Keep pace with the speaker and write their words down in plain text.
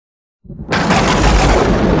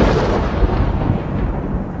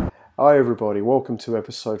Hi everybody, welcome to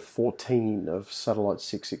episode 14 of Satellite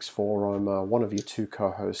 664. I'm one of your two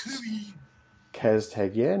co-hosts, Kaz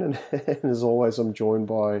Tagyan, and as always I'm joined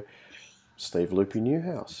by Steve Loopy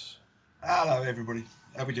Newhouse. Hello, everybody.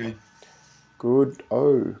 How we doing? Good.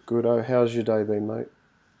 How's your day been, mate?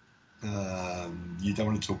 You don't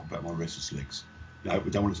want to talk about my restless legs. No, we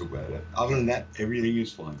don't want to talk about that. Other than that, everything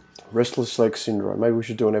is fine. Restless leg syndrome. Maybe we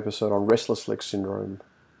should do an episode on restless leg syndrome.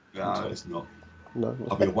 No, it's not. No?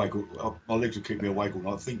 I'll be awake. My legs will keep me awake all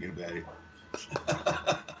night thinking about it.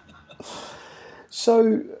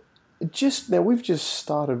 So, we've just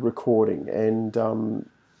started recording and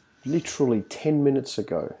literally 10 minutes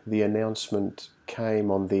ago the announcement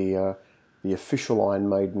came on the official Iron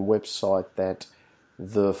Maiden website that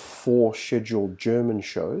the 4 scheduled German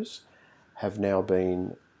shows have now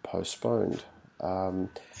been postponed. And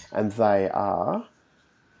they are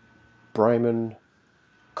Bremen,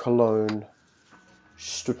 Cologne,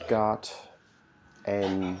 Stuttgart,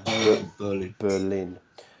 and Berlin.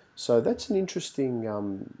 So that's an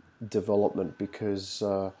interesting development because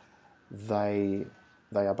they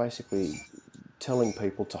are basically telling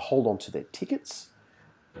people to hold on to their tickets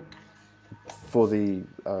for the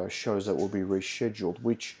shows that will be rescheduled,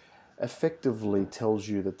 which effectively tells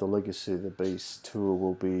you that the Legacy of the Beast tour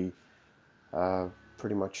will be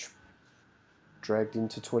pretty much dragged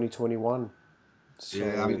into 2021. So,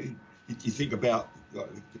 yeah, I mean, you think about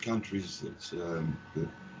the countries that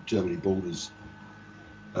Germany borders,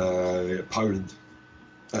 Poland,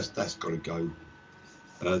 that's got to go.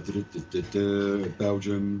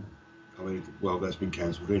 Belgium, I mean, well, that's been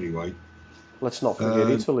cancelled anyway. Let's not forget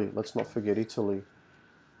Italy.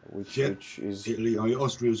 Which is Italy. I mean,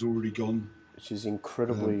 Austria's already gone. Which is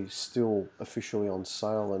incredibly still officially on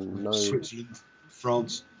sale, and no Switzerland,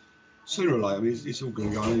 France. Sooner or later, I mean, it's all going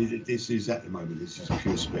to go. I mean, this is at the moment. This is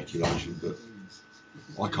pure speculation, but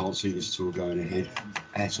I can't see this tour going ahead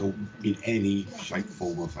at all in any shape,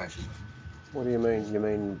 form, or fashion. What do you mean? You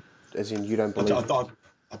mean as in you don't believe? I'm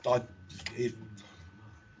not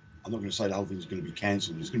going to say the whole thing's going to be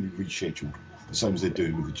cancelled. It's going to be rescheduled, the same as they're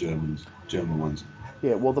doing with the German ones.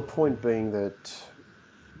 Yeah. Well, the point being that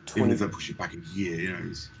even if they push it back a year,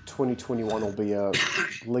 2021 will be a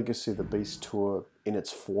Legacy of the Beast tour in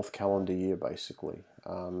its 4th calendar year, basically.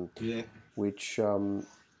 Which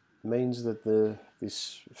means that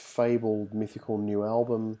this fabled mythical new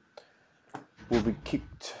album will be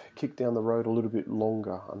kicked down the road a little bit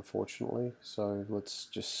longer, unfortunately. So let's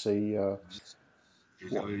just see. There's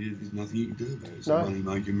nothing you can do about it. It's a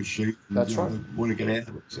money-making machine. That's right. They want to get out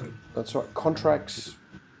of it. So. That's right. Contracts.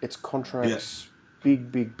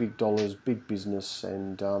 Big dollars, big business,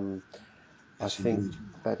 and I think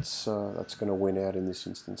that's going to win out in this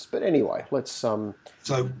instance. But anyway, let's. So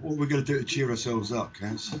what we're going to do to cheer ourselves up,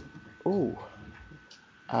 Kaz?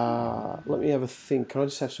 Let me have a think. Can I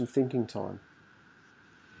just have some thinking time?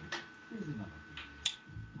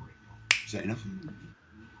 Is that enough?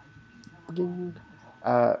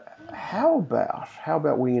 How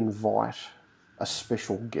about we invite a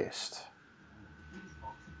special guest?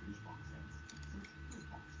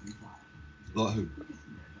 Like who?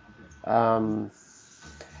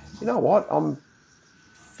 You know what? I'm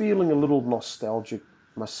feeling a little nostalgic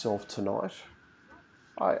myself tonight.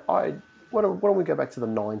 Why don't we go back to the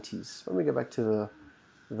 90s? Why don't we go back to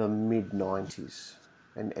the mid 90s?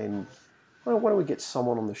 And why don't we get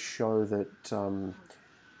someone on the show that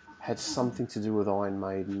had something to do with Iron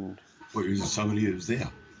Maiden? Well, is it somebody who's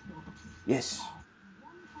there? Yes.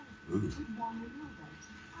 Ooh.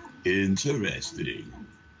 Interesting.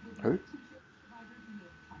 Who?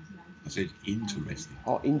 I said interesting.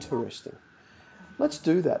 Oh, interesting. Let's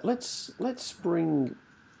do that. Let's bring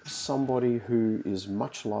somebody who is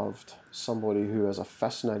much loved, somebody who has a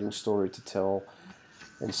fascinating story to tell,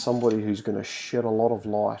 and somebody who's going to shed a lot of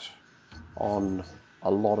light on a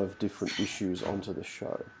lot of different issues onto the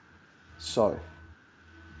show. So,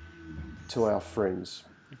 to our friends,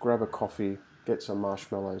 grab a coffee, get some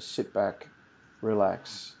marshmallows, sit back,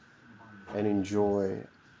 relax, and enjoy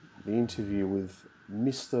the interview with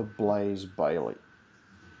Mr. Blaze Bayley.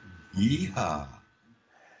 Yeehaw!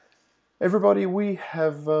 Everybody, we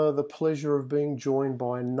have the pleasure of being joined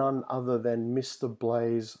by none other than Mr.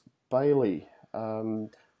 Blaze Bayley.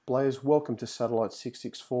 Blaze, welcome to Satellite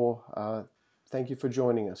 664. Thank you for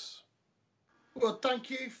joining us. Well, thank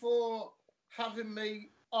you for having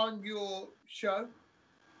me on your show.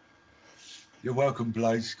 You're welcome,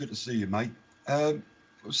 Blaze. Good to see you, mate. We'll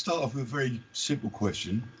start off with a very simple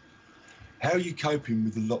question. How are you coping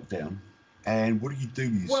with the lockdown, and what do you do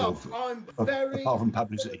with yourself apart from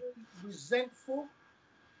publicity? Very resentful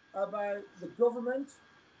about the government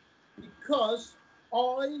because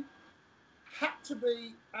I had to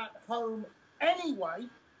be at home anyway,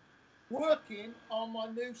 working on my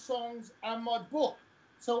new songs and my book.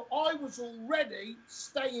 So I was already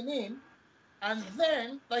staying in, and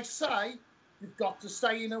then they say, you've got to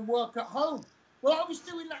stay in and work at home. Well, I was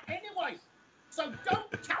doing that anyway. So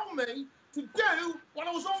don't tell me to do what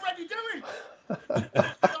I was already doing. So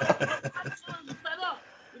I'm absolutely fed up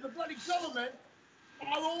with the bloody government.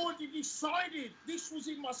 I already decided, this was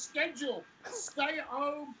in my schedule. Stay at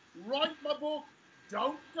home, write my book,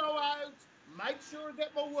 don't go out, make sure I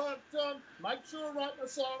get my work done, make sure I write my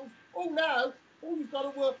songs. Oh, now, you've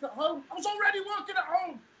got to work at home. I was already working at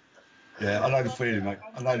home. Yeah, I know the feeling, mate.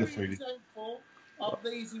 I know the feeling. I'm thankful of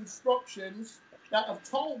these instructions that have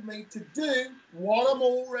told me to do what I'm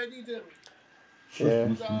already doing.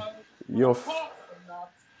 Yeah. So, You're apart from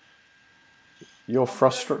that, you're I'm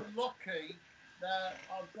frustrated. very lucky that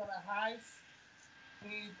I've got a house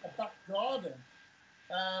with a back garden,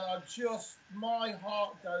 and my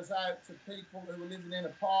heart goes out to people who are living in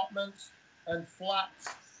apartments and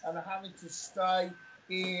flats and are having to stay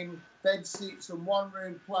in bedsits and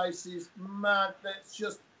one-room places. Man, that's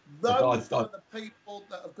just those are the people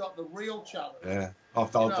that have got the real challenge. Yeah, I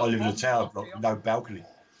live in a tower block, no balcony.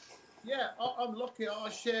 Yeah, I'm lucky. I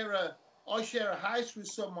share a house with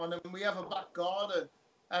someone, and we have a back garden,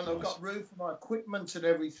 and I've got room for my equipment and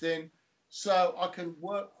everything, so I can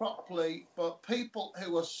work properly. But people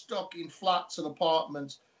who are stuck in flats and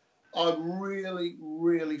apartments, I really,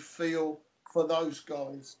 really feel for those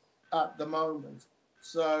guys at the moment.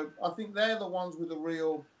 So I think they're the ones with the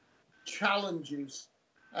real challenges,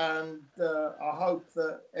 and I hope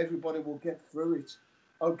that everybody will get through it.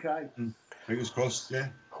 Okay. Fingers crossed, yeah.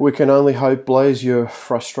 We can only hope, Blaze, your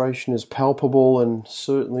frustration is palpable and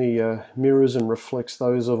certainly mirrors and reflects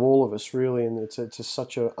those of all of us, really, and it's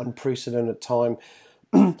such an unprecedented time.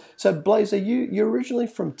 So, Blaze, you're originally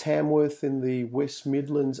from Tamworth in the West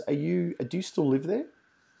Midlands. Do you still live there?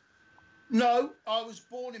 No, I was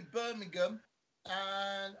born in Birmingham,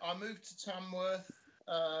 and I moved to Tamworth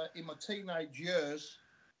in my teenage years,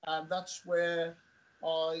 and that's where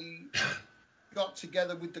I got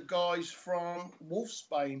together with the guys from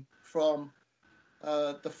Wolfsbane, from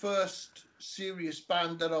the first serious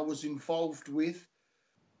band that I was involved with.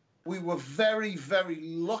 We were very, very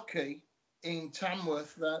lucky in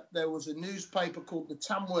Tamworth that there was a newspaper called the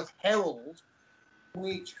Tamworth Herald,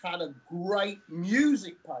 which had a great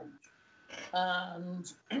music page. And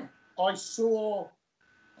I saw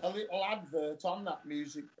a little advert on that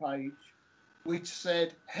music page which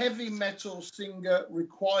said, heavy metal singer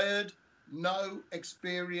required, no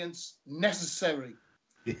experience necessary.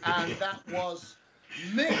 And that was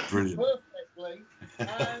me. Brilliant. Perfectly.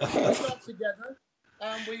 And we got together,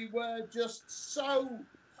 and we were just so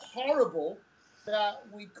horrible that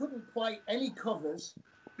we couldn't play any covers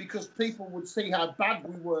because people would see how bad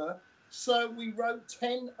we were. So we wrote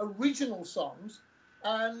 10 original songs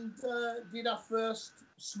and did our first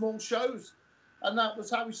small shows. And that was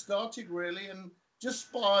how we started, really. And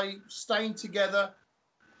just by staying together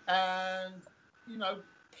and,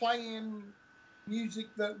 playing music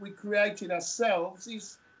that we created ourselves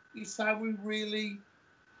is how we really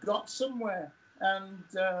got somewhere. And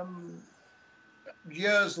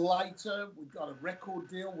years later, we got a record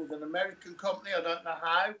deal with an American company. I don't know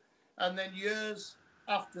how. And then years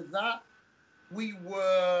after that, we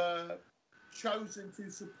were chosen to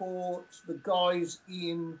support the guys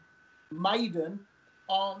in Maiden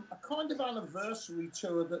on a kind of anniversary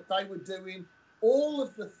tour that they were doing. All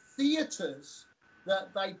of the theatres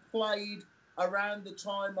that they played around the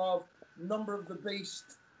time of Number of the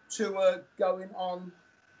Beast tour going on,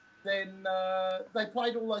 then they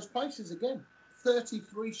played all those places again.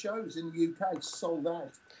 33 shows in the UK sold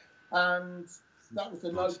out. And that was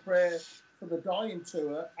the No Prayer for the Dying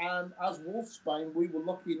tour. And as Wolfsbane, we were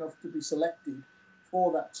lucky enough to be selected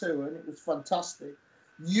for that tour, and it was fantastic.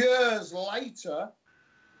 Years later,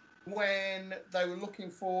 when they were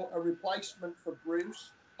looking for a replacement for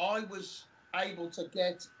Bruce, I was able to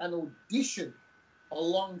get an audition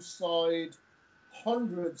alongside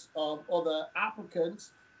hundreds of other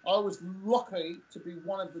applicants. I was lucky to be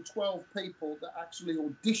one of the 12 people that actually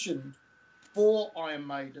auditioned for Iron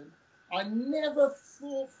Maiden. I never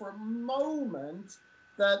thought for a moment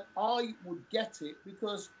that I would get it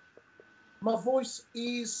because my voice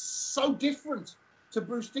is so different to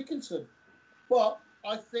Bruce Dickinson. But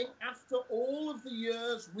I think after all of the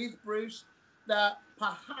years with Bruce, that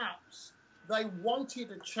perhaps they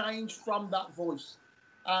wanted a change from that voice.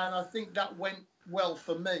 And I think that went well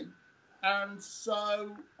for me. And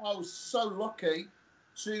so I was so lucky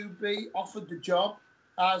to be offered the job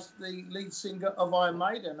as the lead singer of Iron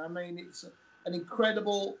Maiden. I mean, it's an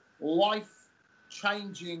incredible life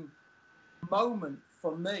life-changing moment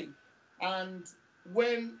for me. And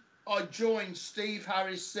when I joined, Steve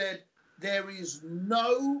Harris said, there is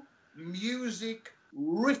no music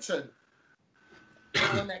written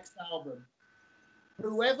for the next album.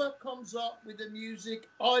 Whoever comes up with the music,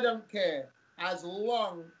 I don't care. As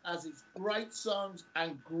long as it's great songs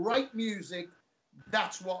and great music,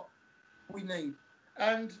 that's what we need.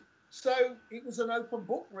 And so it was an open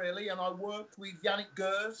book, really. And I worked with Yannick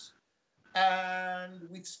Gers and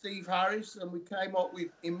with Steve Harris, and we came up with,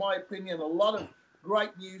 in my opinion, a lot of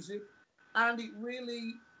great music. And it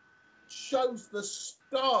really shows the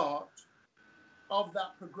start of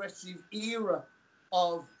that progressive era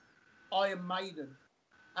of Iron Maiden.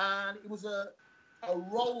 And it was a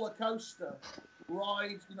roller coaster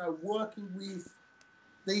ride, you know, working with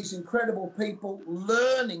these incredible people,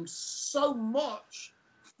 learning so much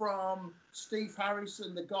from Steve Harris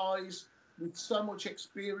and the guys with so much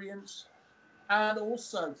experience, and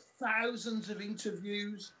also thousands of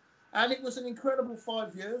interviews. And it was an incredible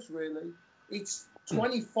 5 years, really. It's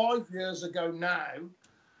 25 years ago now,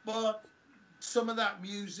 but some of that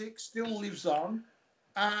music still lives on,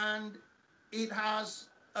 and it has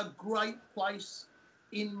a great place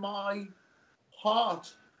in my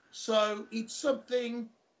heart. So it's something,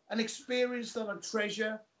 an experience that I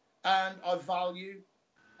treasure and I value.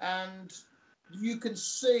 And you can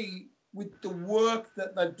see with the work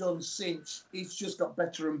that they've done since, it's just got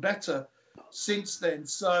better and better since then.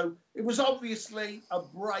 So it was obviously a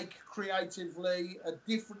break creatively, a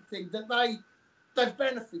different thing that they've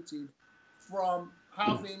benefited from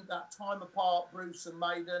having that time apart, Bruce and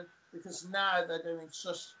Maiden, because now they're doing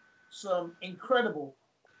some incredible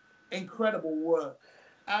work.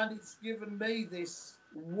 And it's given me this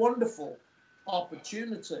wonderful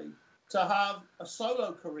opportunity to have a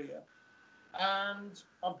solo career. And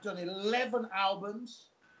I've done 11 albums,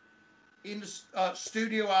 in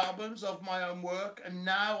studio albums of my own work, and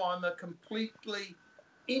now I'm a completely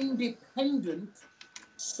independent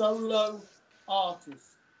solo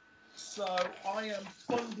artist. So I am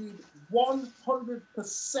funded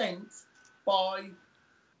 100% by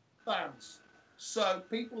fans. So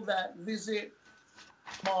people that visit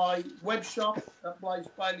my web shop at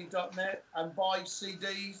blazebailey.net and buy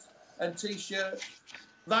CDs and T-shirts,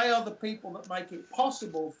 they are the people that make it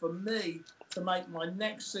possible for me to make my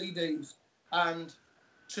next CDs and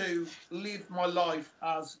to live my life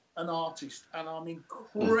as an artist. And I'm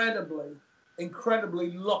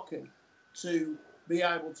incredibly lucky to be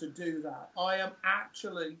able to do that. I am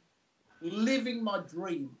actually living my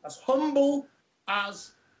dream, as humble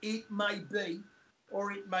as it may be,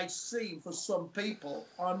 or it may seem for some people.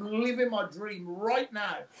 I'm living my dream right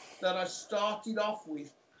now that I started off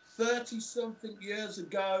with 30-something years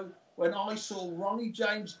ago when I saw Ronnie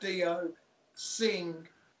James Dio sing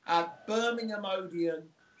at Birmingham Odeon.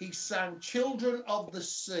 He sang Children of the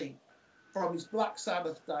Sea from his Black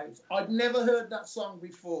Sabbath days. I'd never heard that song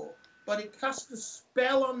before, but it cast a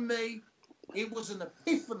spell on me. It was an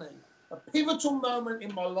epiphany, a pivotal moment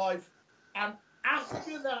in my life. And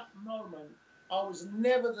after that moment, I was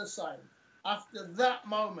never the same. After that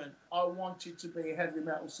moment, I wanted to be a heavy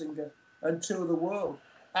metal singer and tour the world.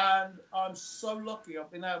 And I'm so lucky I've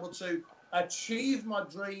been able to achieve my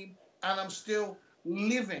dream, and I'm still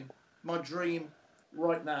living my dream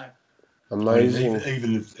right now. Amazing. I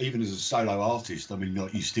mean, even as a solo artist, I mean,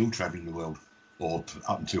 like, you're still travelling the world, or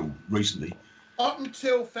up until recently. Up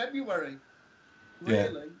until February,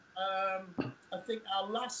 really. Yeah. I think our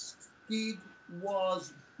last gig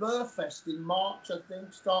was Burfest in March, I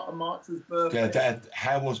think. Start of March was Burfest. Yeah,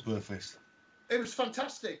 how was Burfest? It was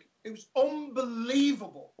fantastic. It was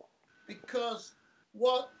unbelievable, because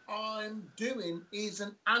what I'm doing is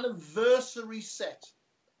an anniversary set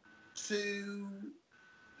to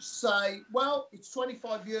say, well, it's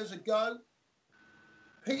 25 years ago.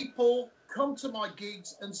 People come to my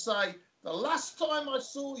gigs and say, the last time I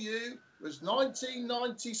saw you was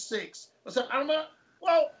 1996. I said, Anna,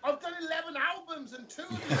 well, I've done 11 albums and 2 of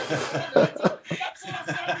them. That's all I've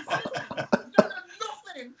done. I've done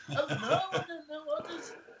nothing. No, I didn't know.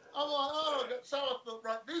 I'm like, oh, so I thought,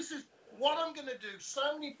 right, this is what I'm going to do.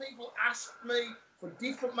 So many people asked me for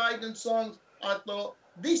different Maiden songs. I thought,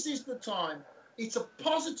 this is the time. It's a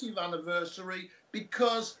positive anniversary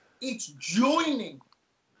because it's joining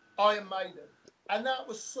Iron Maiden. And that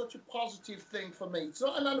was such a positive thing for me. It's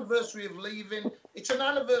not an anniversary of leaving. It's an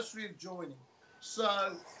anniversary of joining. So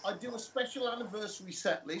I do a special anniversary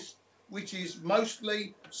set list, which is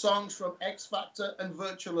mostly songs from X Factor and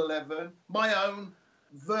Virtual 11, my own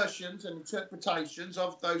versions and interpretations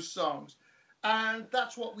of those songs. And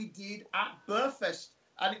that's what we did at Burfest.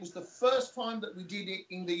 And it was the first time that we did it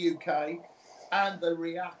in the UK. and the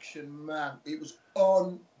reaction, man, it was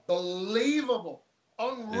unbelievable,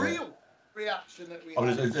 unreal reaction that we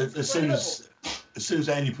had. As soon as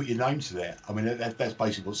Andy put your name to that, I mean, that's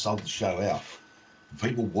basically what sold the show out.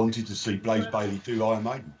 People wanted to see Blaze Bayley do Iron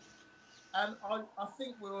Maiden. And I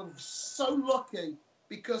think we were so lucky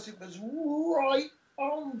because it was right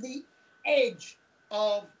on the edge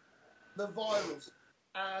of the virus.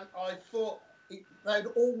 And I thought they'd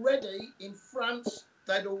already, in France,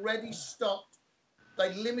 they'd already stopped.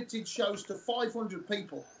 They limited shows to 500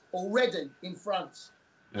 people already in France.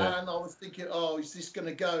 Yeah. And I was thinking, oh, is this going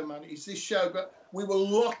to go, man? Is this show? But we were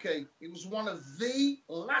lucky. It was one of the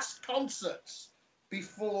last concerts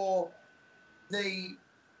before the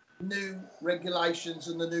new regulations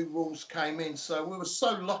and the new rules came in. So we were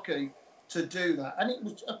so lucky to do that. And it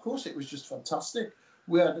was, of course, it was just fantastic.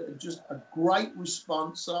 We had just a great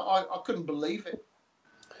response. I couldn't believe it.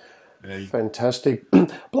 Yeah. Fantastic.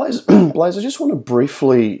 Blaze, I just want to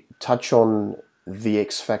briefly touch on the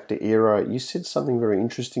X Factor era. You said something very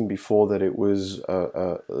interesting before, that it was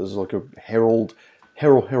like a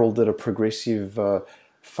heralded a progressive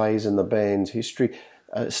phase in the band's history.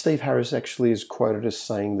 Steve Harris actually is quoted as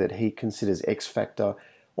saying that he considers X Factor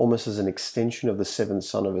almost as an extension of the Seventh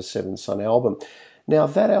Son of a Seventh Son album. Now,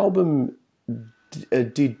 that album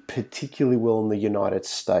did particularly well in the United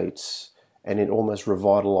States, and it almost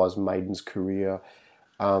revitalised Maiden's career,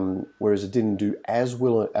 whereas it didn't do as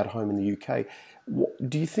well at home in the UK.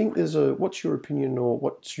 Do you think what's your opinion, or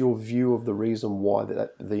what's your view of the reason why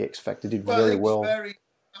the X Factor did very well?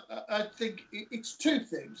 I think it's two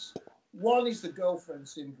things. One is the girlfriend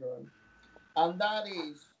syndrome, and that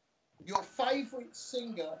is your favourite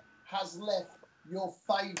singer has left your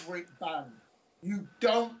favourite band. You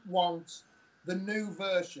don't want the new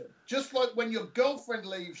version. Just like when your girlfriend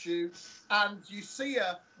leaves you and you see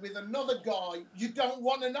her with another guy, you don't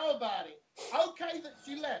want to know about it. Okay that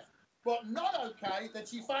she left, but not okay that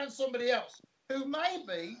she found somebody else who may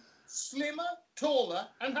be slimmer, taller,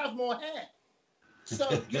 and have more hair.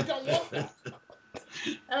 So you don't want that.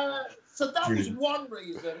 So that was one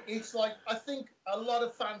reason. It's like, I think a lot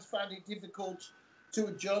of fans found it difficult to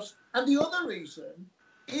adjust. And the other reason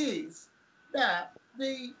is that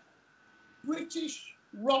the British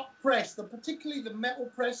rock press, particularly the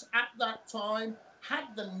metal press at that time, had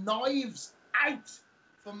the knives out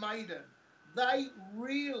for Maiden. They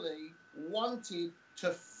really wanted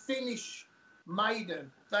to finish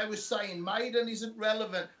Maiden. They were saying Maiden isn't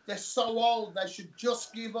relevant. They're so old. They should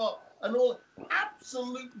just give up. And all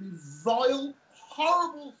absolutely vile,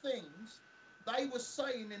 horrible things they were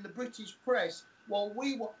saying in the British press while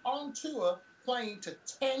we were on tour playing to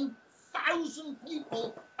 10,000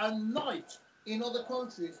 people a night in other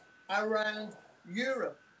countries around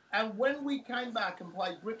Europe. And when we came back and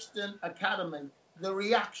played Brixton Academy, the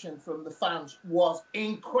reaction from the fans was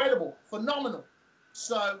incredible, phenomenal.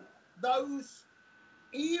 So those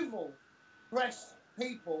evil press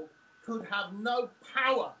people could have no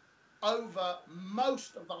power over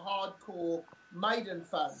most of the hardcore Maiden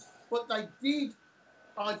fans. But they did,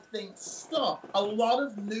 I think, stop a lot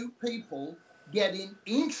of new people getting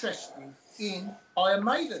interested in Iron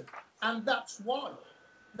Maiden. And that's why.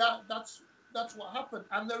 That's what happened.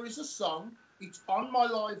 And there is a song, it's on my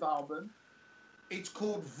live album. It's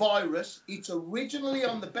called Virus. It's originally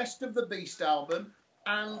on the Best of the Beast album.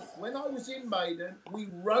 And when I was in Maiden, we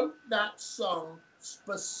wrote that song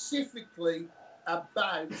specifically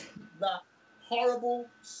about that horrible,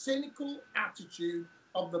 cynical attitude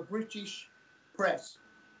of the British press.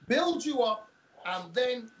 Build you up, and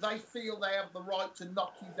then they feel they have the right to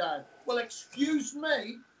knock you down. Well, excuse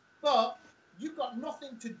me, but you've got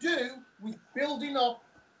nothing to do with building up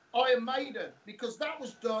Iron Maiden, because that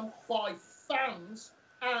was done by fans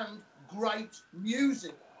and great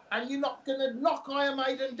music. And you're not going to knock Iron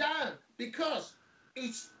Maiden down because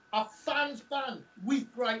it's a fans band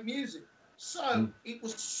with great music. So it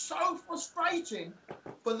was so frustrating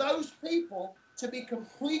for those people to be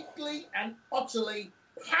completely and utterly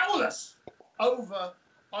powerless over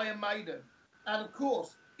Iron Maiden. And of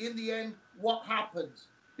course, in the end, what happens?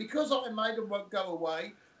 Because Iron Maiden won't go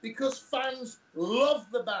away, because fans love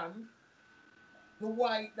the band the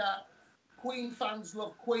way that Queen fans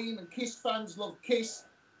love Queen and Kiss fans love Kiss,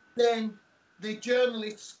 then the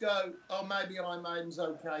journalists go, oh, maybe Iron Maiden's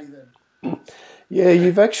okay then. Yeah,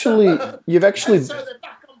 you've actually so they're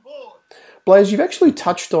back on board. Blaze, you've actually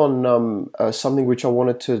touched on something which I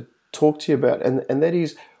wanted to talk to you about, and that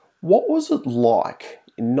is, what was it like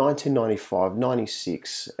in 1995,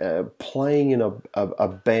 96, playing in a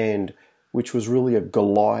band which was really a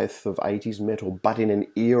Goliath of 80s metal, but in an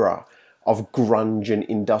era of grunge and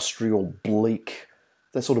industrial bleak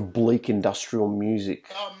that sort of bleak industrial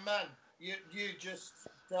music. Oh man, you just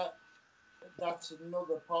that's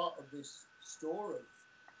another part of this story,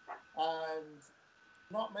 and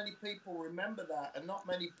not many people remember that, and not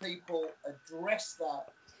many people address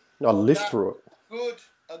that. I lived through it.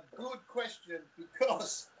 A good question,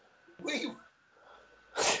 because we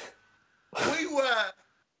were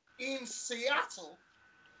in Seattle,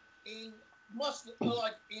 in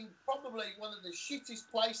probably one of the shittest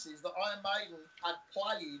places that Iron Maiden had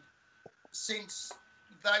played since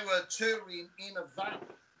they were touring in a van,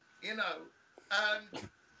 you know. And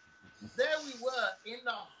there we were in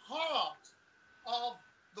the heart of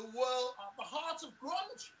the world, the heart of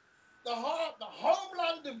grunge, the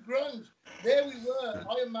homeland of grunge. There we were,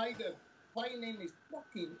 Iron Maiden, playing in this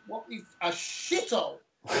fucking, what is a shithole.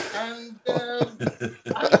 And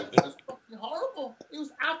it was fucking horrible. It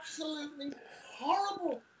was absolutely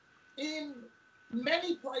horrible. In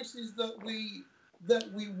many places that we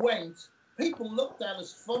went, people looked at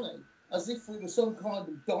us funny, as if we were some kind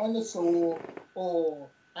of dinosaur or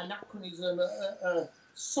anachronism,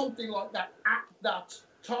 something like that at that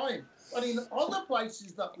time. But in other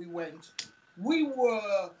places that we went, we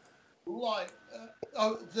were like,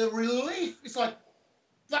 the relief. It's like,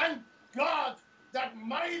 thank God that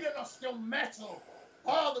Maiden are still metal.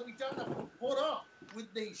 Oh, that we don't have to put up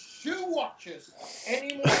with these shoe watchers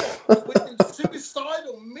anymore, with these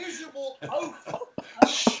suicidal, miserable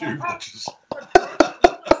shoe watchers.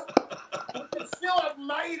 We can still have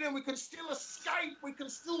Maiden, we can still escape, we can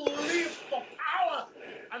still live for power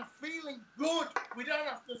and feeling good. We don't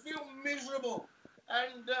have to feel miserable.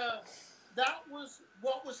 And that was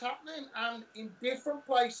what was happening. And in different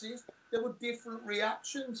places, there were different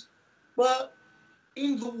reactions. But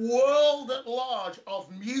in the world at large of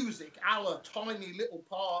music, our tiny little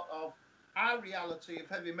part of our reality of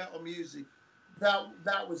heavy metal music,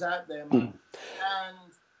 that was out there, man. And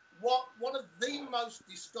one of the most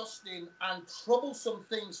disgusting and troublesome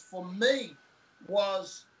things for me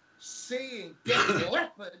was seeing Def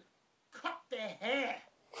Leppard cut their hair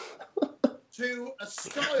to a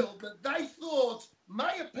style that they thought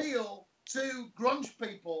may appeal to grunge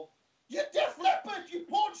people. You're Def Leppard, you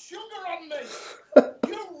poured sugar on me.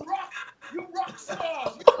 You rock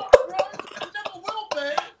stars. You're not grunge. You never will be.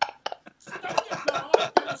 Stay your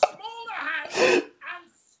guard, get a smaller hat, and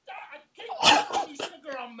keep pouring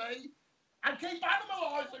sugar on me, and keep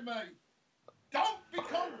animalising me. Don't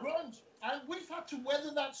become grunge. And we've had to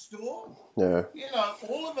weather that storm. Yeah. You know,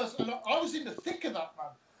 all of us. And I was in the thick of that,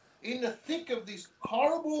 man. In the thick of this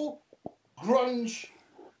horrible grunge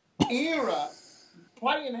era,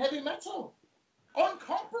 playing heavy metal,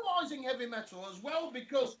 uncompromising heavy metal as well,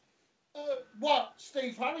 because what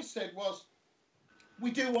Steve Harris said was,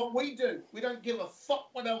 we do what we do. We don't give a fuck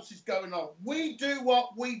what else is going on. We do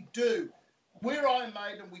what we do. We're Iron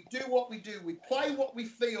Maiden. We do what we do. We play what we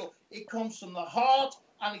feel. It comes from the heart,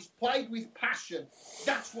 and it's played with passion.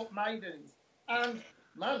 That's what Maiden is. And,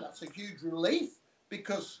 man, that's a huge relief,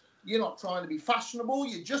 because you're not trying to be fashionable.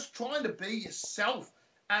 You're just trying to be yourself.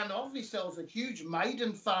 And obviously I was a huge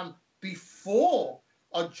Maiden fan before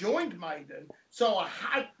I joined Maiden. So I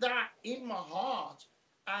had that in my heart.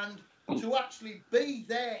 And to actually be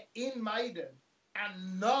there in Maiden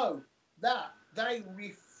and know that they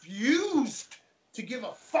refused to give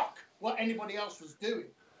a fuck what anybody else was doing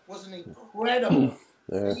was an incredible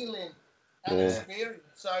feeling and experience.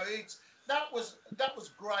 So that was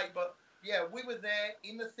great. But yeah, we were there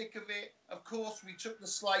in the thick of it. Of course, we took the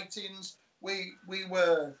slatings. We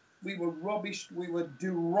were rubbished. We were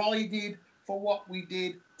derided for what we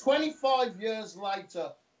did. 25 years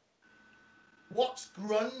later, what's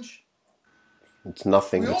grunge? It's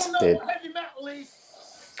nothing. We It's all know dead. what heavy metal is.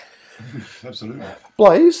 Absolutely.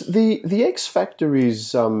 Blaze, the X Factor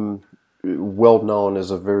is well known as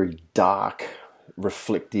a very dark,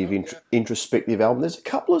 reflective, introspective album. There's a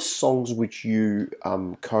couple of songs which you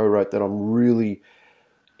co-wrote that I'm really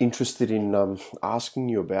interested in asking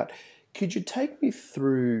you about. Could you take me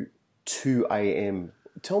through 2 a.m.?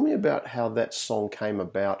 Tell me about how that song came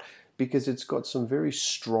about, because it's got some very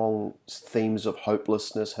strong themes of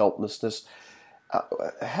hopelessness, helplessness.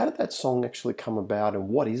 How did that song actually come about, and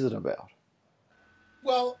what is it about?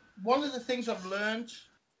 Well, one of the things I've learned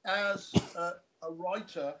as a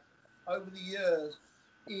writer over the years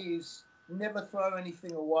is never throw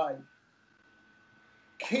anything away.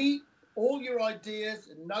 Keep all your ideas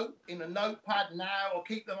in a notepad now, or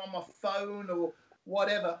keep them on my phone or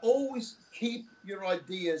whatever. Always keep your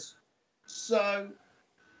ideas. So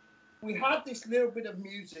we had this little bit of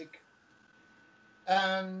music,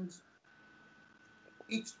 and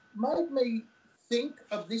it made me think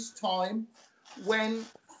of this time when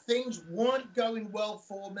things weren't going well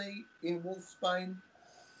for me in Wolfsbane,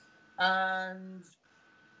 and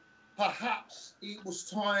perhaps it was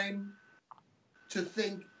time to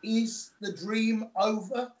think, is the dream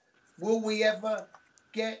over? Will we ever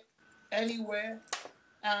get anywhere?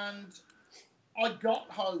 And I got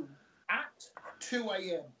home at 2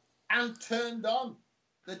 a.m. and turned on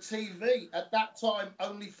the TV. At that time,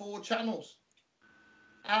 only 4 channels.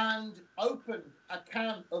 And opened a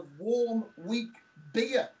can of warm, weak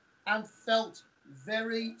beer and felt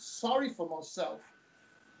very sorry for myself.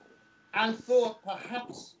 And thought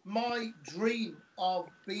perhaps my dream of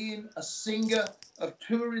being a singer, of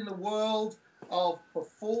touring the world, of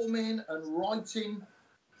performing and writing,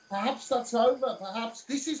 perhaps that's over. Perhaps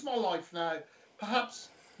this is my life now. Perhaps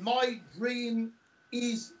my dream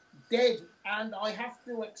is dead and I have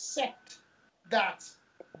to accept that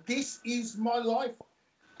this is my life.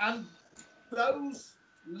 And those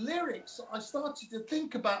lyrics, I started to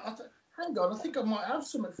think about, I thought, hang on, I think I might have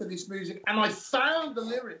something for this music. And I found the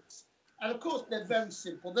lyrics. And of course, they're very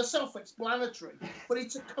simple. They're self-explanatory. But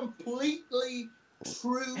it's a completely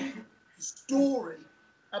true story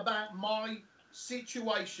about my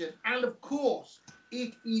situation. And of course,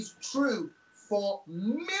 it is true for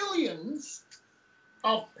millions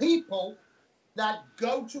of people that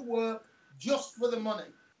go to work just for the money.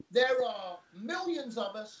 There are millions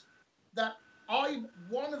of us that I'm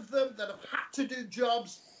one of them that have had to do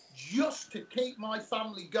jobs just to keep my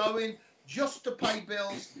family going, just to pay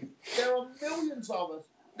bills. There are millions of us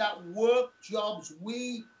that work jobs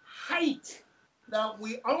we hate, that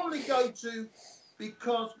we only go to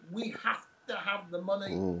because we have to have the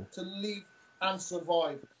money to live and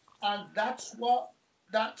survive. And that's what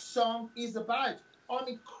that song is about. I'm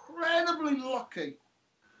incredibly lucky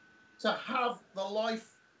to have the life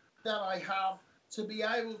that I have, to be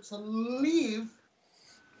able to live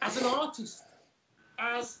as an artist,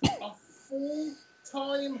 as a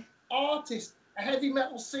full-time artist, a heavy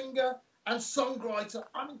metal singer and songwriter.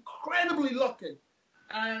 I'm incredibly lucky.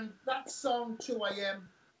 And that song, 2 a.m.,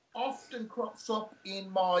 often crops up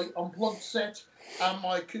in my unplugged set and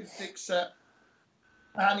my acoustic set.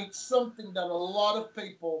 And it's something that a lot of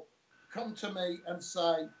people come to me and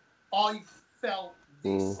say, I felt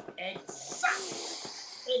this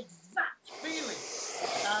exact feeling,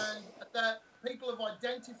 and that people have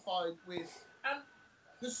identified with. And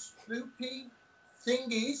the spooky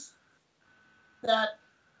thing is that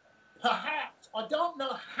perhaps, I don't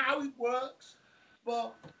know how it works,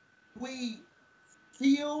 but we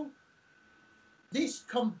feel this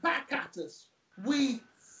come back at us. We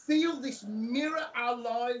feel this mirror our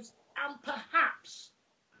lives, and perhaps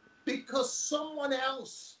because someone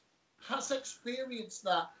else has experienced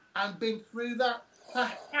that and been through that,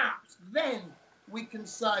 perhaps then we can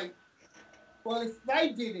say, well, if they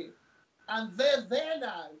did it and they're there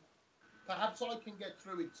now, perhaps I can get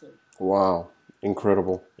through it too. Wow.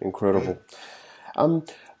 Incredible.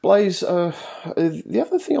 Blaze, the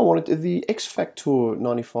other thing I wanted, the X Factor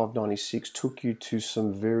 95-96 took you to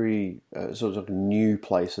some very sort of new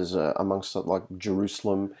places amongst like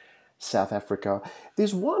Jerusalem, South Africa.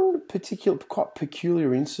 There's one particular, quite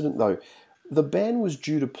peculiar incident though. The band was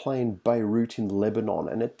due to play in Beirut in Lebanon,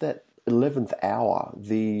 and at that 11th hour,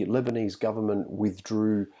 the Lebanese government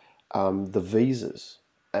withdrew the visas,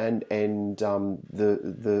 and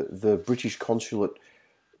the British consulate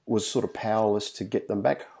was sort of powerless to get them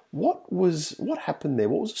back. What happened there?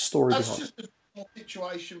 What was the story behind? That's just a normal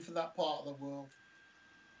situation for that part of the world.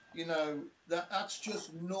 You know, that's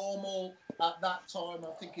just normal at that time.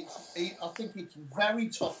 I think it's very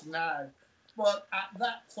tough now, but at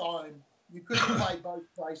that time you couldn't play both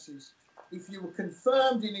places. If you were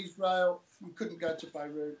confirmed in Israel, you couldn't go to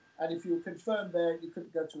Beirut, and if you were confirmed there, you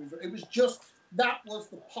couldn't go to Israel. It was just that was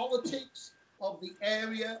the politics of the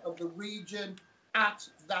area, of the region at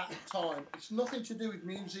that time. It's nothing to do with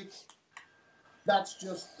music. That's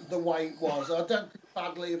just the way it was. I don't think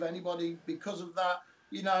badly of anybody because of that.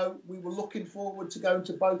 You know, we were looking forward to going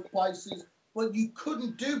to both places, but you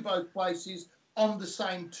couldn't do both places on the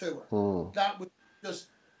same tour. That was just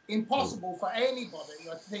impossible for anybody,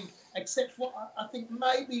 I think, except for, I think,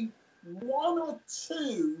 maybe one or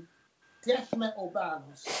two death metal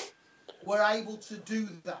bands were able to do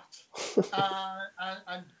that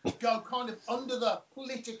and go kind of under the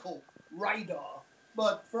political radar.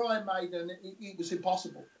 But for Iron Maiden, it was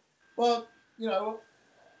impossible. But, you know,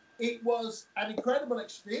 it was an incredible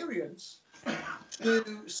experience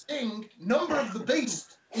to sing Number of the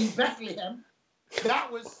Beast in Bethlehem.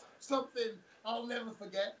 That was something I'll never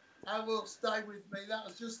forget. I will stay with me. That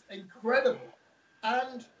was just incredible.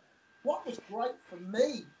 And what was great for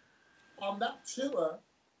me on that tour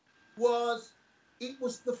was it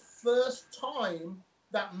was the first time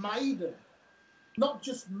that Maiden, not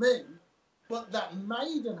just me, but that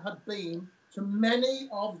Maiden had been to many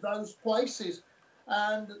of those places.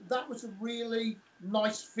 And that was a really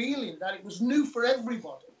nice feeling, that it was new for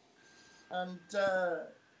everybody. And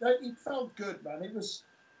it felt good, man. It was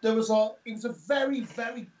a very,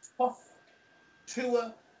 very tough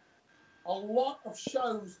tour, a lot of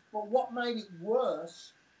shows, but what made it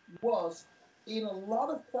worse was in a lot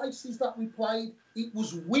of places that we played, it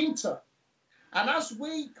was winter. And as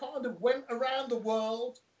we kind of went around the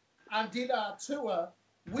world and did our tour,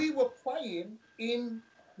 we were playing in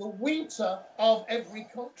the winter of every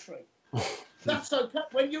country. That's okay.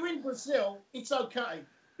 When you're in Brazil, it's okay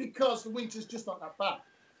because the winter's just not that bad.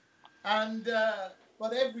 And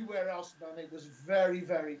but everywhere else, man, it was very,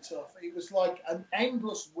 very tough. It was like an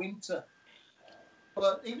endless winter.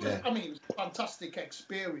 But it was, I mean, it was a fantastic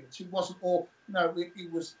experience. It wasn't all,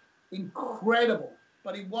 it was incredible.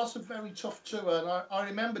 But it was a very tough tour. And I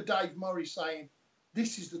remember Dave Murray saying,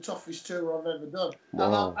 "This is the toughest tour I've ever done."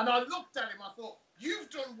 Wow. And I looked at him, I thought, "You've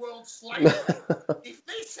done World Slavery. if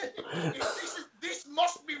this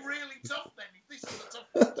must be really tough then, if this is the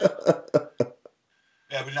toughest tour."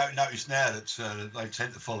 Yeah, we notice now that they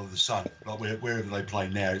tend to follow the sun. Like wherever they play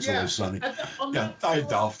now, it's always sunny. Yeah, they're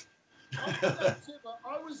daft.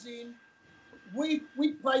 I was in, we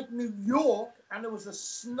played New York and there was a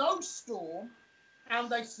snowstorm and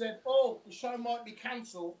they said, "Oh, the show might be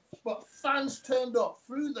cancelled," but fans turned up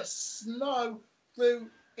through the snow, through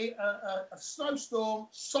a snowstorm,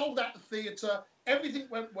 sold out the theatre, everything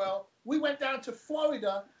went well. We went down to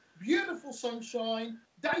Florida, beautiful sunshine,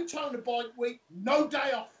 Daytona Bike Week, no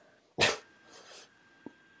day off.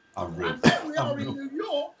 Unreal. And then we are in New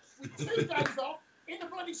York with 2 days off in a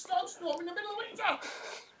bloody snowstorm in the middle of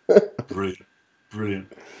winter.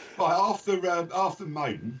 Brilliant. Right, after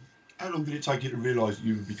Maiden, how long did it take you to realise that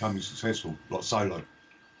you were becoming successful, like solo?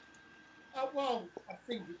 Well, I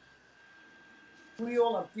think we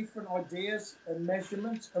all have different ideas and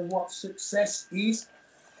measurements of what success is.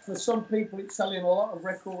 For some people, it's selling a lot of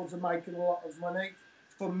records and making a lot of money.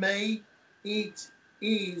 For me, it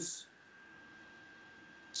is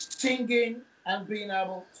singing and being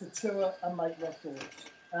able to tour and make records.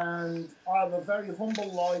 And I have a very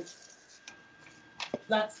humble life.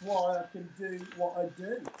 That's why I can do what I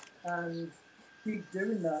do and keep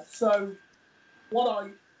doing that. So what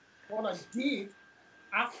I did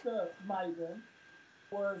after Maiden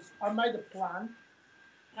was I made a plan,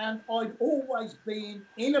 and I'd always been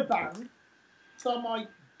in a band. So my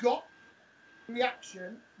gut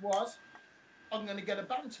reaction was, I'm going to get a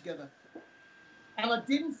band together. And I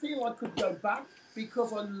didn't feel I could go back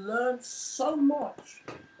because I learned so much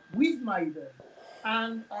with Maiden.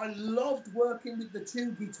 And I loved working with the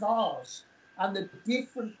 2 guitars and the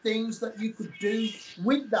different things that you could do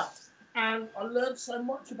with that. And I learned so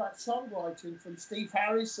much about songwriting from Steve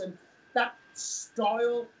Harris and that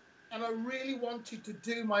style. And I really wanted to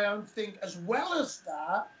do my own thing. As well as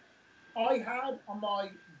that, I had on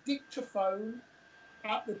my dictaphone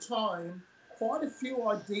at the time quite a few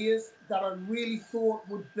ideas that I really thought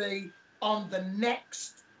would be on the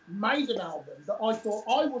next Maiden album, that I thought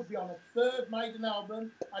I would be on a 3rd Maiden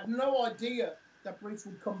album. I had no idea that Bruce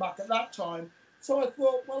would come back at that time. So I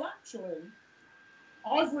thought, well, actually,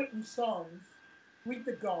 I've written songs with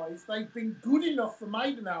the guys. They've been good enough for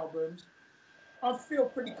Maiden albums. I feel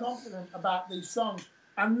pretty confident about these songs.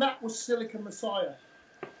 And that was Silicon Messiah.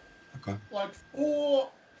 Okay. Like 4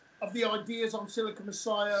 of the ideas on Silicon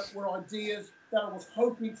Messiah were ideas that I was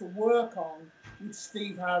hoping to work on with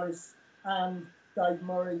Steve Harris and Dave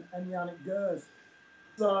Murray and Yannick Gers.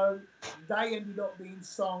 So they ended up being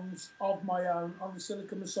songs of my own on the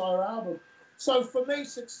Silicon Messiah album. So for me,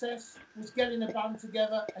 success was getting a band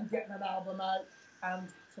together and getting an album out and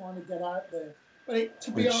trying to get out there. But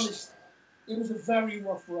to be honest, it was a very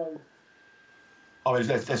rough road. I mean,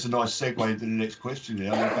 that's a nice segue into the next question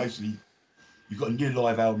there. I mean, basically, you've got a new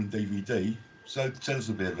live album and DVD, so tell us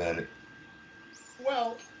a bit about it.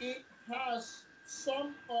 Well, it has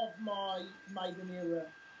some of my Maiden era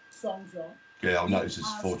songs on. Yeah, I've noticed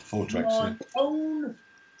it's 4 tracks. My own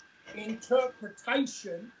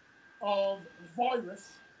interpretation of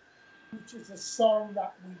Virus, which is a song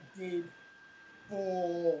that we did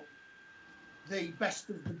for the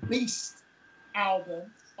Best of the Beast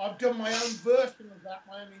album. I've done my own version of that,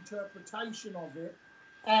 my own interpretation of it.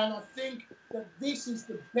 And I think that this is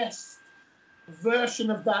the best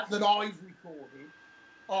version of that I've recorded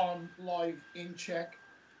on Live in Czech.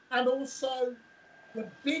 And also the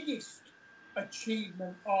biggest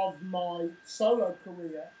achievement of my solo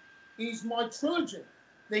career is my trilogy.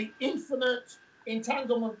 The Infinite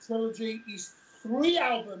Entanglement trilogy is 3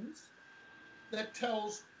 albums that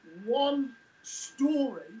tells one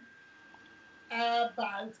story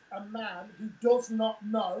about a man who does not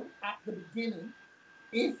know at the beginning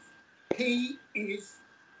if he is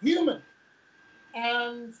human.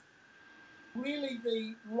 And really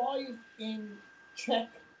the Live in Czech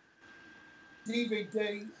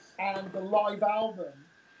DVD and the live album,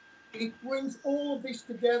 it brings all of this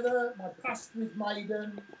together, my past with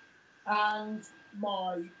Maiden and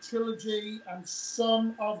my trilogy and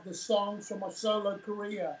some of the songs from my solo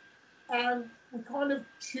career. And we kind of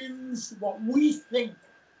choose what we think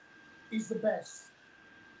is the best.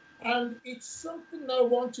 And it's something that I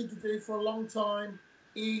wanted to do for a long time,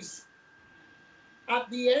 is at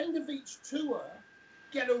the end of each tour,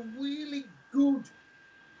 get a really good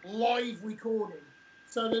live recording.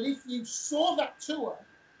 So that if you saw that tour,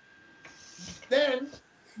 then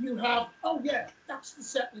you have, oh yeah, that's the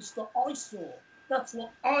set list that I saw. That's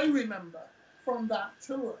what I remember from that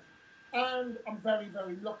tour. And I'm very,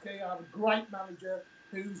 very lucky. I have a great manager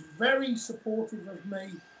who's very supportive of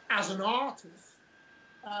me as an artist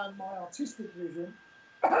and my artistic vision.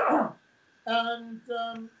 And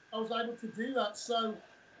I was able to do that. So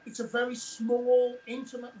it's a very small,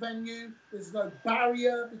 intimate venue. There's no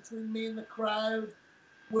barrier between me and the crowd.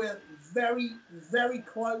 We're very, very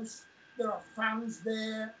close. There are fans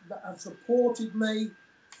there that have supported me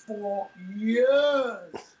for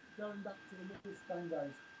years, going back to the Wolfsbane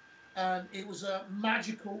days. And it was a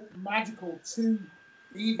magical, magical 2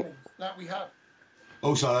 evenings that we had.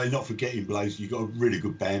 Also, not forgetting, Blaze, you've got a really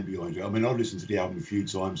good band behind you. I mean, I've listened to the album a few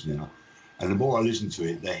times now, and the more I listen to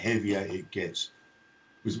it, the heavier it gets.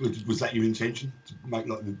 Was that your intention, to make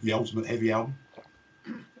like the ultimate heavy album?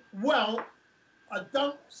 Well, I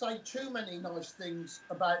don't say too many nice things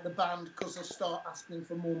about the band because I start asking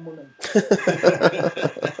for more money.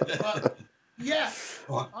 But yeah,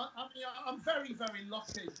 right. I mean, I'm very, very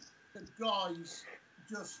lucky that guys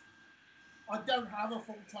just, I don't have a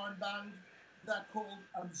full-time band. They're called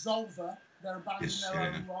Absolver. They're a band in their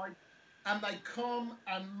own right. And they come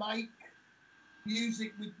and make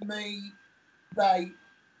music with me. They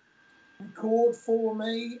record for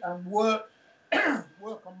me and work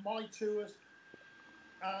on my tours.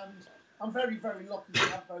 And I'm very, very lucky to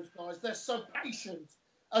have those guys. They're so patient,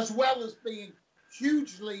 as well as being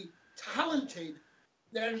hugely talented.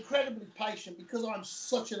 They're incredibly patient because I'm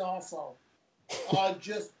such an arsehole.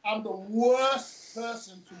 I'm the worst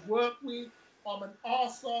person to work with. I'm an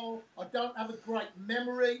arsehole. I don't have a great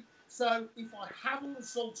memory. So if I haven't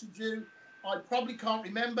insulted you, I probably can't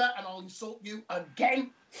remember, and I'll insult you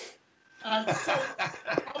again. And so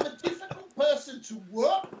I'm a difficult person to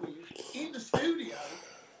work with in the studio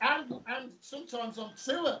and sometimes on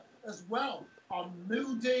tour as well. I'm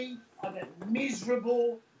moody, I get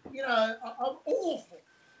miserable, you know, I'm awful.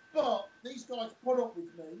 But these guys put up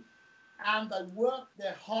with me and they work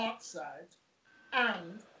their hearts out.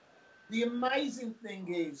 And the amazing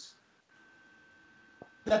thing is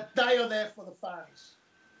that they are there for the fans.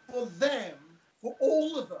 For them, for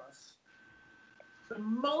all of us, the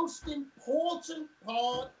most important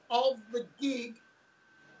part of the gig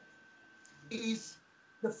is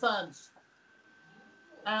the fans.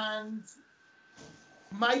 And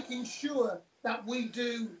making sure that we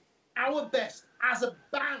do our best as a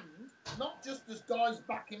band, not just as guys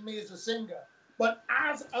backing me as a singer, but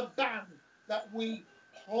as a band, that we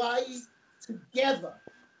play together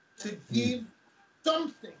to give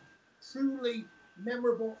something truly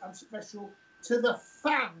memorable and special to the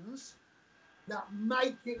fans that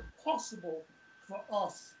make it possible for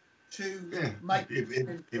us to make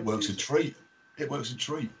it works a treat. It works a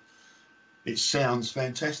treat. It sounds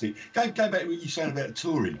fantastic. Going back to what you saying about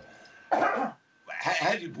touring. How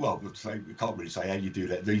do you, well, we can't really say how you do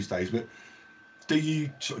that these days, but do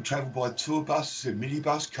you sort of travel by tour buses,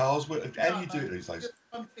 minibus, cars? How do you do it these days?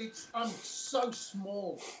 I'm so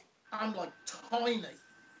small. I'm like tiny.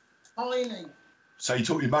 So you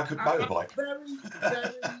talk your motorbike? Very,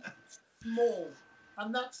 very small.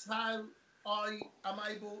 And that's how I am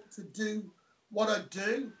able to do what I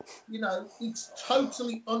do. You know, it's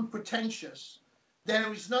totally unpretentious.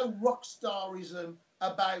 There is no rock starism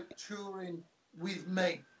about touring with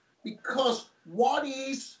me, because what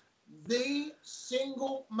is the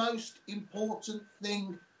single most important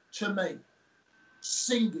thing to me?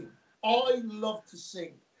 Singing. I love to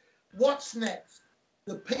sing. What's next?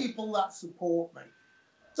 The people that support me.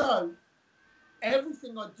 So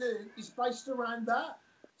everything I do is based around that.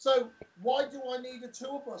 So why do I need a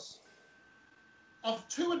tour bus? I've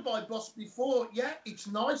toured by bus before. Yeah, it's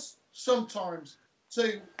nice sometimes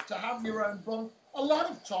to have your own bunk. A lot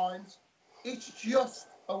of times, it's just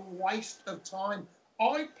a waste of time.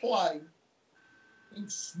 I play in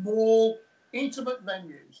small, intimate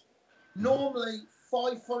venues. Normally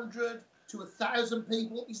 500 to 1,000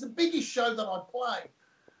 people is the biggest show that I play.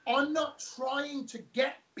 I'm not trying to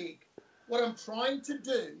get big. What I'm trying to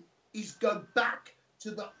do is go back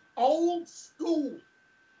to the old school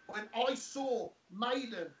when I saw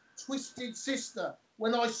Maiden, Twisted Sister,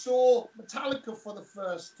 when I saw Metallica for the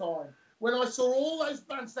first time, when I saw all those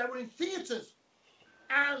bands, they were in theatres.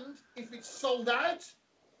 And if it's sold out,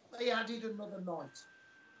 they added another night.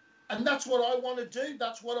 And that's what I want to do.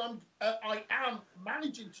 That's what I am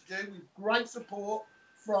managing to do with great support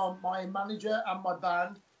from my manager and my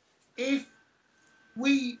band. If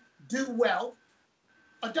we do well,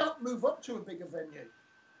 I don't move up to a bigger venue.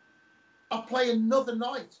 I play another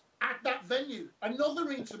night at that venue,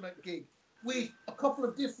 another intimate gig with a couple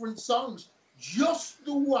of different songs, just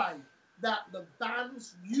the way that the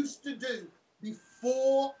bands used to do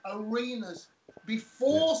before arenas,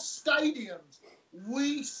 before stadiums.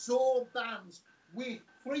 We saw bands with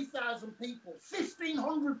 3,000 people,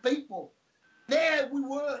 1,500 people. There we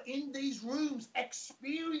were in these rooms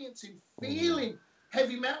experiencing, feeling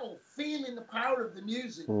heavy metal, feeling the power of the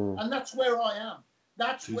music. And that's where I am.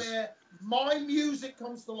 That's where my music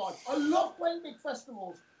comes to life. I love playing big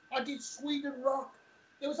festivals. I did Sweden Rock.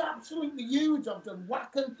 It was absolutely huge. I've done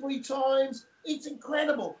Wacken 3 times. It's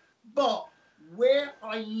incredible. But where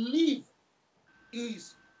I live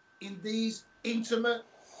is in these intimate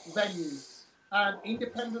venues and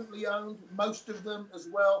independently owned, most of them as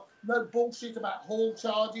well. No bullshit about hall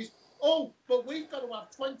charges. Oh, but we've got to have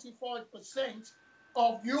 25%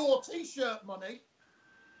 of your T-shirt money.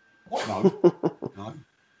 What? No.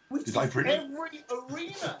 Which is every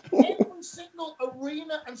arena, every single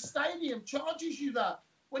arena and stadium charges you that.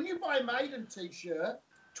 When you buy a Maiden T-shirt,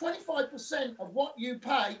 25% of what you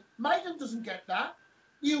pay, Maiden doesn't get that.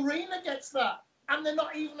 The arena gets that. And they're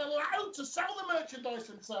not even allowed to sell the merchandise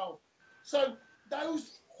themselves. So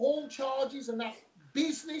those hall charges and that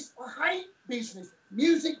business, I hate business,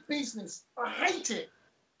 music business. I hate it.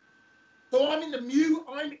 So I'm in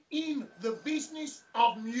the business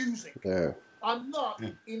of music. Yeah. I'm not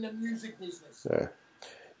in the music business. Yeah.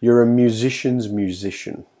 You're a musician's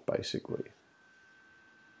musician, basically.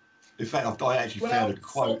 In fact, I actually found a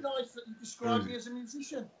quote. So nice that you describe me as a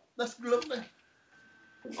musician. That's lovely.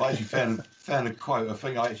 I actually found a quote. I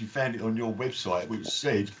think I actually found it on your website, which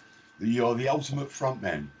said that you are the ultimate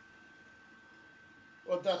frontman.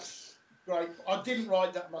 Well, that's great. I didn't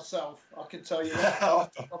write that myself. I can tell you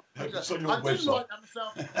that. It's on your I website. didn't write that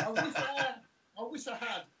myself. I wish I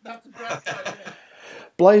had. That's a great idea.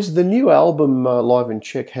 Blaze, the new album Live in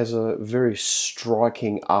Czech has a very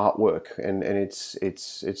striking artwork, and it's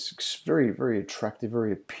very, very attractive,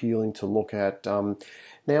 very appealing to look at.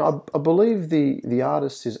 Now, I believe the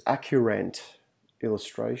artist is Accurant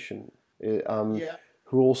Illustration, who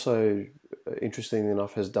also, interestingly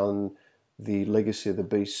enough, has done the Legacy of the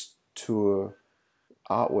Beast tour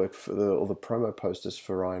artwork for the promo posters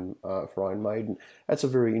for Iron Maiden. That's a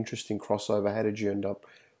very interesting crossover. How did you end up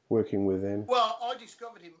working with them? Well, I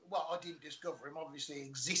discovered him. Well, I didn't discover him. Obviously, he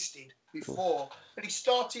existed before. But he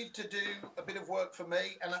started to do a bit of work for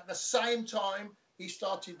me. And at the same time, he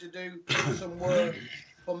started to do some work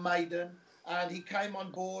for Maiden. And he came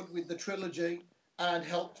on board with the trilogy and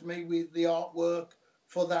helped me with the artwork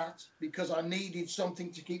for that because I needed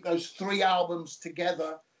something to keep those 3 albums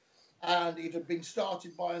together. And it had been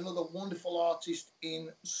started by another wonderful artist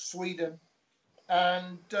in Sweden.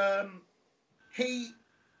 And I'm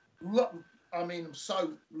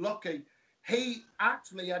so lucky. He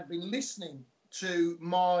actually had been listening to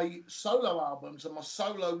my solo albums and my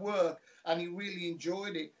solo work, and he really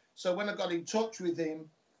enjoyed it. So when I got in touch with him,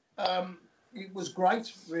 it was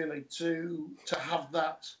great, really, to have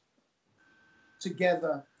that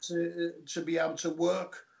together, to be able to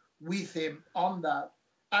work with him on that.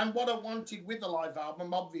 And what I wanted with the live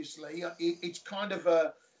album, obviously, it's kind of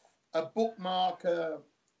a bookmark,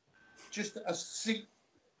 just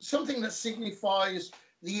something that signifies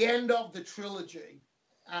the end of the trilogy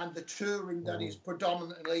and the touring that is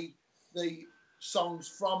predominantly the songs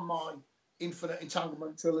from my Infinite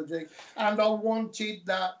Entanglement trilogy. And I wanted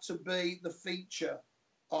that to be the feature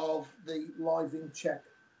of the Live in Czech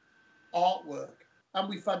artwork. And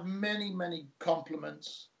we've had many, many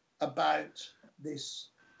compliments about this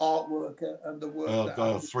artwork and the work. There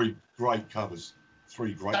are 3 great covers.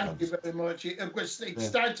 3 great covers. Thank you very much. It's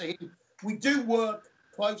down to him. We do work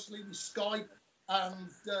closely with Skype, and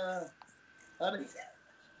the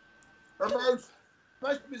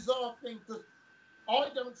most bizarre thing, because I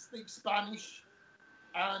don't speak Spanish,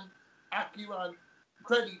 and Accurant,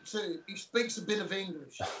 credit too, he speaks a bit of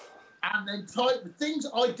English. and then type things,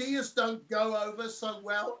 ideas don't go over so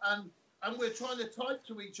well, and we're trying to type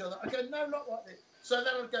to each other. I go, no, not like this. So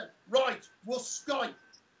then I go, right, we'll Skype.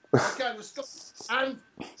 Okay, we'll Skype. And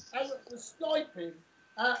we're Skyping,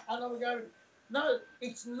 and I'm going, no,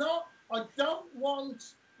 it's not. I don't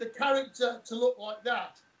want the character to look like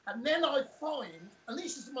that. And then I find, and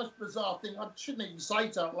this is the most bizarre thing, I shouldn't even say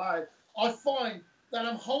it out loud, I find that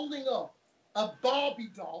I'm holding up a Barbie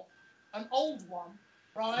doll, an old one,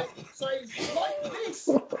 right? So it's like this,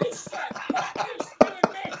 doing this. And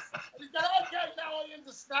he's going, okay, now I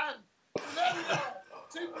understand. And there we are,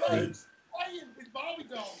 two blokes playing with Barbie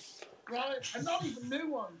dolls, right? And not even new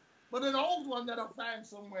ones, but an old one that I found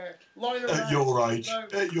somewhere lying around. At your age. So,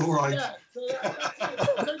 at your age. Yeah, so that's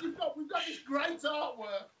it. So we've got this great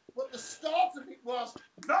artwork, but the start of it was,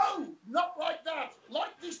 no, not like that.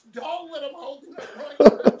 Like this doll that I'm holding up right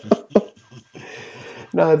now.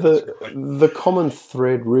 No, the common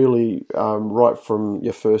thread really, right from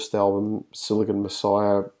your first album, Silicon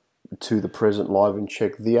Messiah, to the present, Live in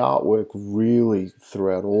Czech, the artwork really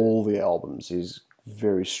throughout all the albums is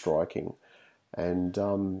very striking and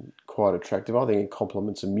quite attractive. I think it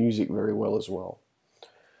complements the music very well as well.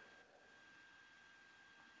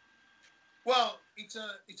 Well,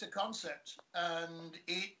 it's a concept, and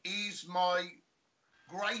it is my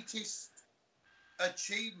greatest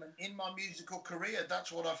achievement in my musical career.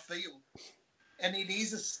 That's what I feel. And it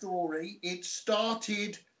is a story. It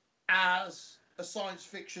started as a science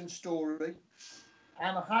fiction story,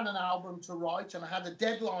 and I had an album to write, and I had a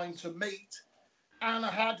deadline to meet, and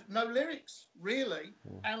I had no lyrics, really.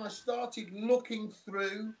 And I started looking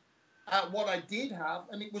through at what I did have,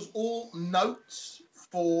 and it was all notes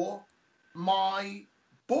for my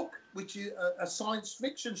book, which is a science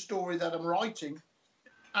fiction story that I'm writing.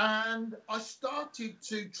 And I started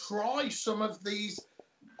to try some of these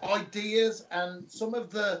ideas and some of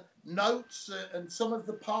the notes and some of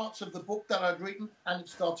the parts of the book that I'd written, and it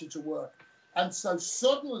started to work. And so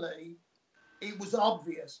suddenly it was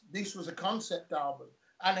obvious this was a concept album.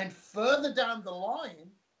 And then further down the line,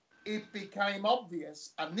 it became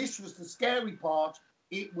obvious, and this was the scary part,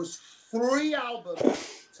 it was 3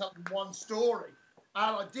 albums telling one story.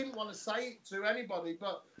 And I didn't want to say it to anybody,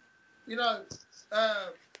 but, you know,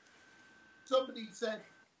 somebody said,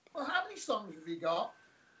 well, how many songs have you got?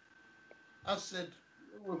 I said,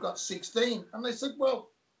 we've got 16. And they said, well,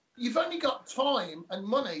 you've only got time and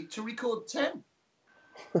money to record 10.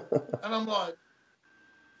 And I'm like,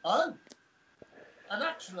 oh. And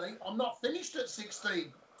actually, I'm not finished at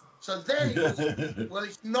 16. So then it was, well,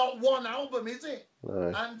 it's not one album, is it?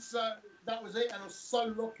 No. And so that was it. And I was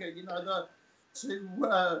so lucky, you know,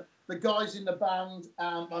 the guys in the band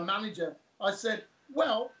and my manager, I said,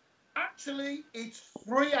 well, actually, it's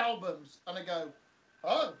 3 albums. And I go,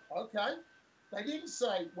 oh, okay. They didn't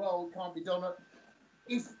say, well, it can't be done.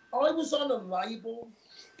 If I was on a label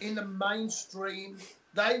in the mainstream,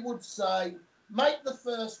 they would say, make the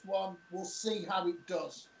first one, we'll see how it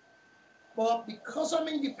does. But because I'm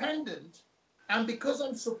independent and because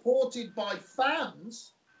I'm supported by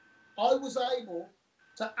fans, I was able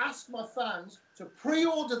to ask my fans to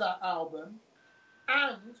pre-order that album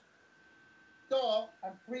and start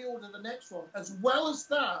and pre-order the next one. As well as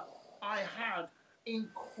that, I had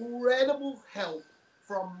incredible help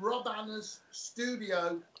from Rob Anna's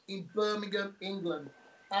studio in Birmingham, England.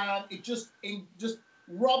 And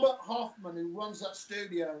Robert Hoffman, who runs that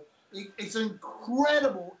studio, it's an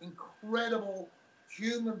incredible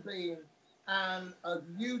human being and a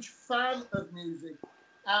huge fan of music.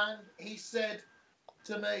 And he said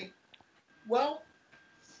to me, well,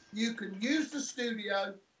 you can use the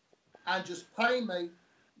studio and just pay me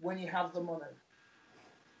when you have the money.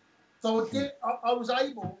 So I was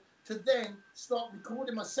able to then start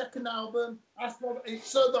recording my second album.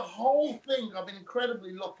 So the whole thing, I've been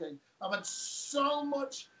incredibly lucky. I've had so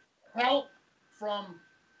much help from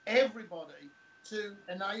everybody to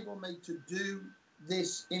enable me to do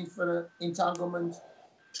this Infinite Entanglement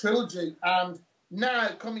trilogy. And now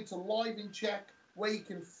coming to Live in Czech, where you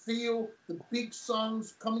can feel the big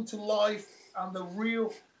songs coming to life and the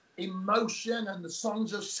real emotion, and the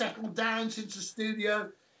songs have settled down since the studio.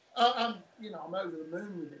 I'm over the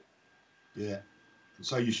moon with it. Yeah,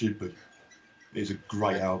 so you should be. It's a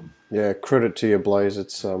great album. Yeah, credit to you, Blaze.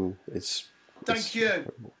 It's Thank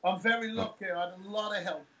you. I'm very lucky. I had a lot of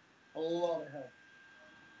help.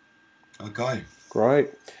 Okay.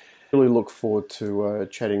 Great. Really look forward to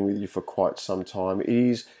chatting with you for quite some time.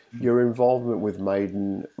 Your involvement with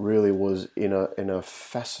Maiden really was in a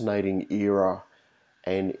fascinating era,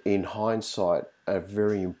 and in hindsight, a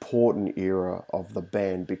very important era of the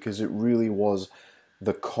band, because it really was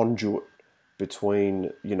the conduit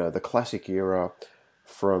between, you know, the classic era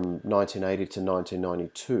from 1980 to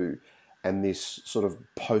 1992 and this sort of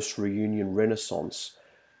post-reunion renaissance.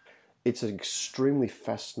 It's extremely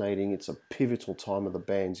fascinating. It's a pivotal time of the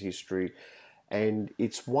band's history, and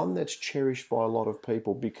it's one that's cherished by a lot of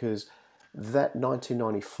people because that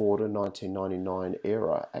 1994 to 1999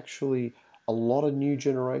 era, actually a lot of a new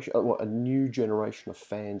generation of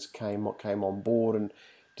fans came on board and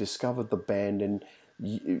discovered the band. And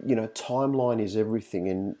you know, timeline is everything,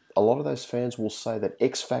 and a lot of those fans will say that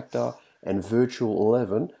X Factor and Virtual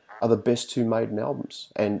 11 are the best two Maiden albums,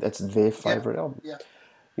 and that's their favourite album. Yeah.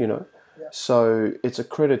 You know, Yeah. so it's a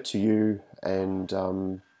credit to you, and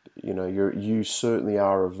you know, you certainly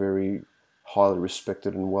are a very highly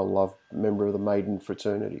respected and well-loved member of the Maiden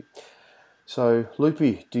fraternity. So,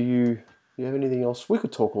 Loopy, do you have anything else? We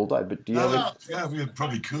could talk all day, but do you have any... Yeah, we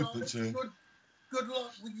probably could, but... Good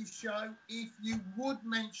luck with your show. If you would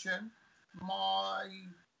mention my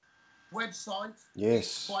website,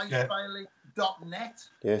 Yes. blazebailey.net.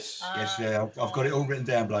 Yes. Yes, yeah, I've got it all written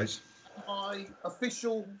down, Blaze. My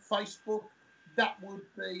official Facebook, that would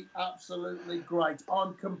be absolutely great.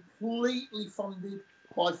 I'm completely funded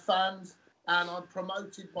by fans, and I'm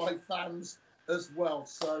promoted by fans as well.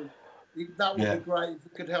 So that would be great if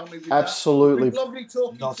you could help me with Absolutely. that. Lovely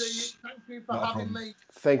talking to you. Thank you for having me.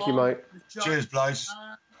 Thank you, mate. Cheers, Blaze.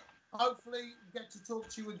 Hopefully get to talk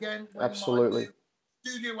to you again when Absolutely. my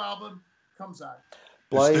new studio album comes out.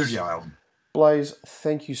 Blaze, the studio album. Blaze,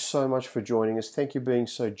 thank you so much for joining us. Thank you for being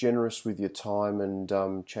so generous with your time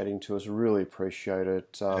and chatting to us. Really appreciate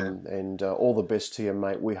it. And all the best to you,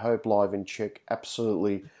 mate. We hope Live in Czech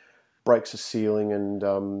absolutely breaks a ceiling and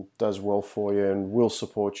does well for you, and we'll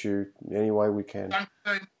support you any way we can.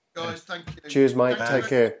 Thank you, guys. Thank you. Cheers, mate. Take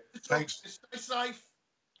care. Thanks. Stay safe.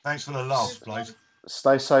 Thanks for the love, Blaze.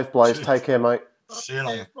 Stay safe, Blaze. Cheers. Take care, mate. See you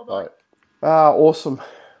later. Bye-bye. Bye. Awesome.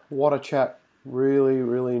 What a chat. Really,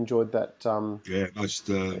 really enjoyed that. Yeah,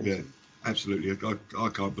 absolutely. I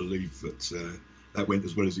can't believe that that went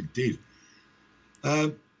as well as it did.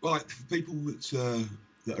 Right, for people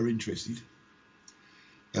that are interested,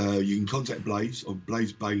 you can contact Blaze on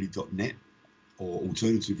blazebailey.net, or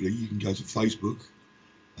alternatively, you can go to Facebook,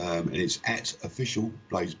 and it's at official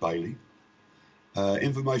Blaze Bailey.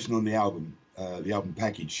 Information on the album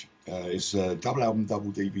package is double album,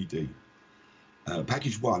 double DVD.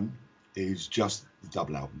 Package 1 is just the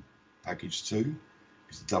double album. Package 2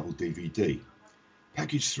 is the double DVD.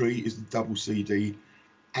 Package 3 is the double CD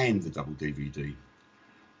and the double DVD.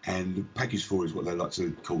 And package 4 is what they like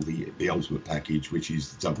to call the ultimate package, which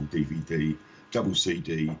is the double DVD, double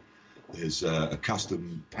CD. There's a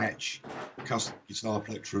custom patch, custom guitar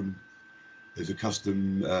plectrum. There's a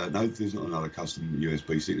custom, no, there's not another custom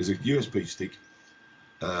USB stick. There's a USB stick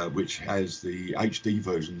which has the HD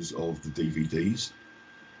versions of the DVDs.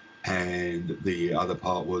 And the other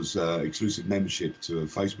part was exclusive membership to a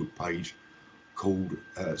Facebook page called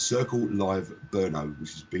Circle Live Brno,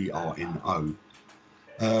 which is BRNO.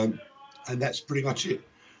 And that's pretty much it.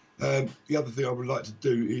 The other thing I would like to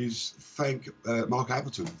do is thank Mark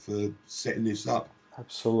Appleton for setting this up.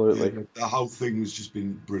 Absolutely. The whole thing has just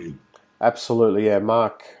been brilliant. Absolutely, yeah.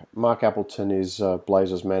 Mark Appleton is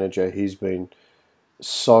Blazer's manager. He's been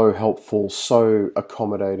so helpful, so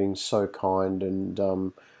accommodating, so kind,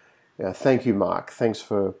 and yeah, thank you, Mark. Thanks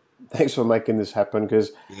for making this happen,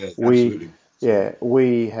 because we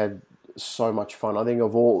had so much fun. I think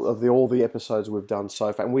of all the episodes we've done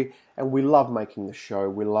so far, and we love making the show.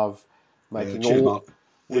 We love making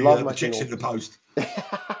the checks in the post.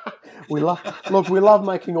 we love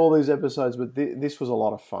making all these episodes, but this was a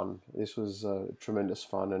lot of fun. This was tremendous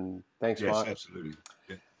fun, and thanks, Mark. Yes, absolutely.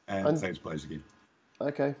 Yeah. And thanks, Blaze, again.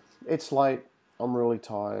 Okay, it's late. I'm really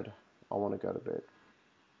tired. I want to go to bed.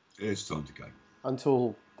 It's time to go.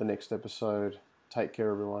 Until the next episode, take care,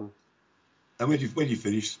 everyone. And when you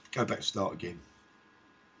finish, go back and start again.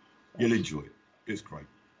 You'll enjoy it. It's great.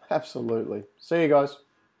 Absolutely. See you guys.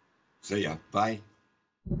 See ya. Bye.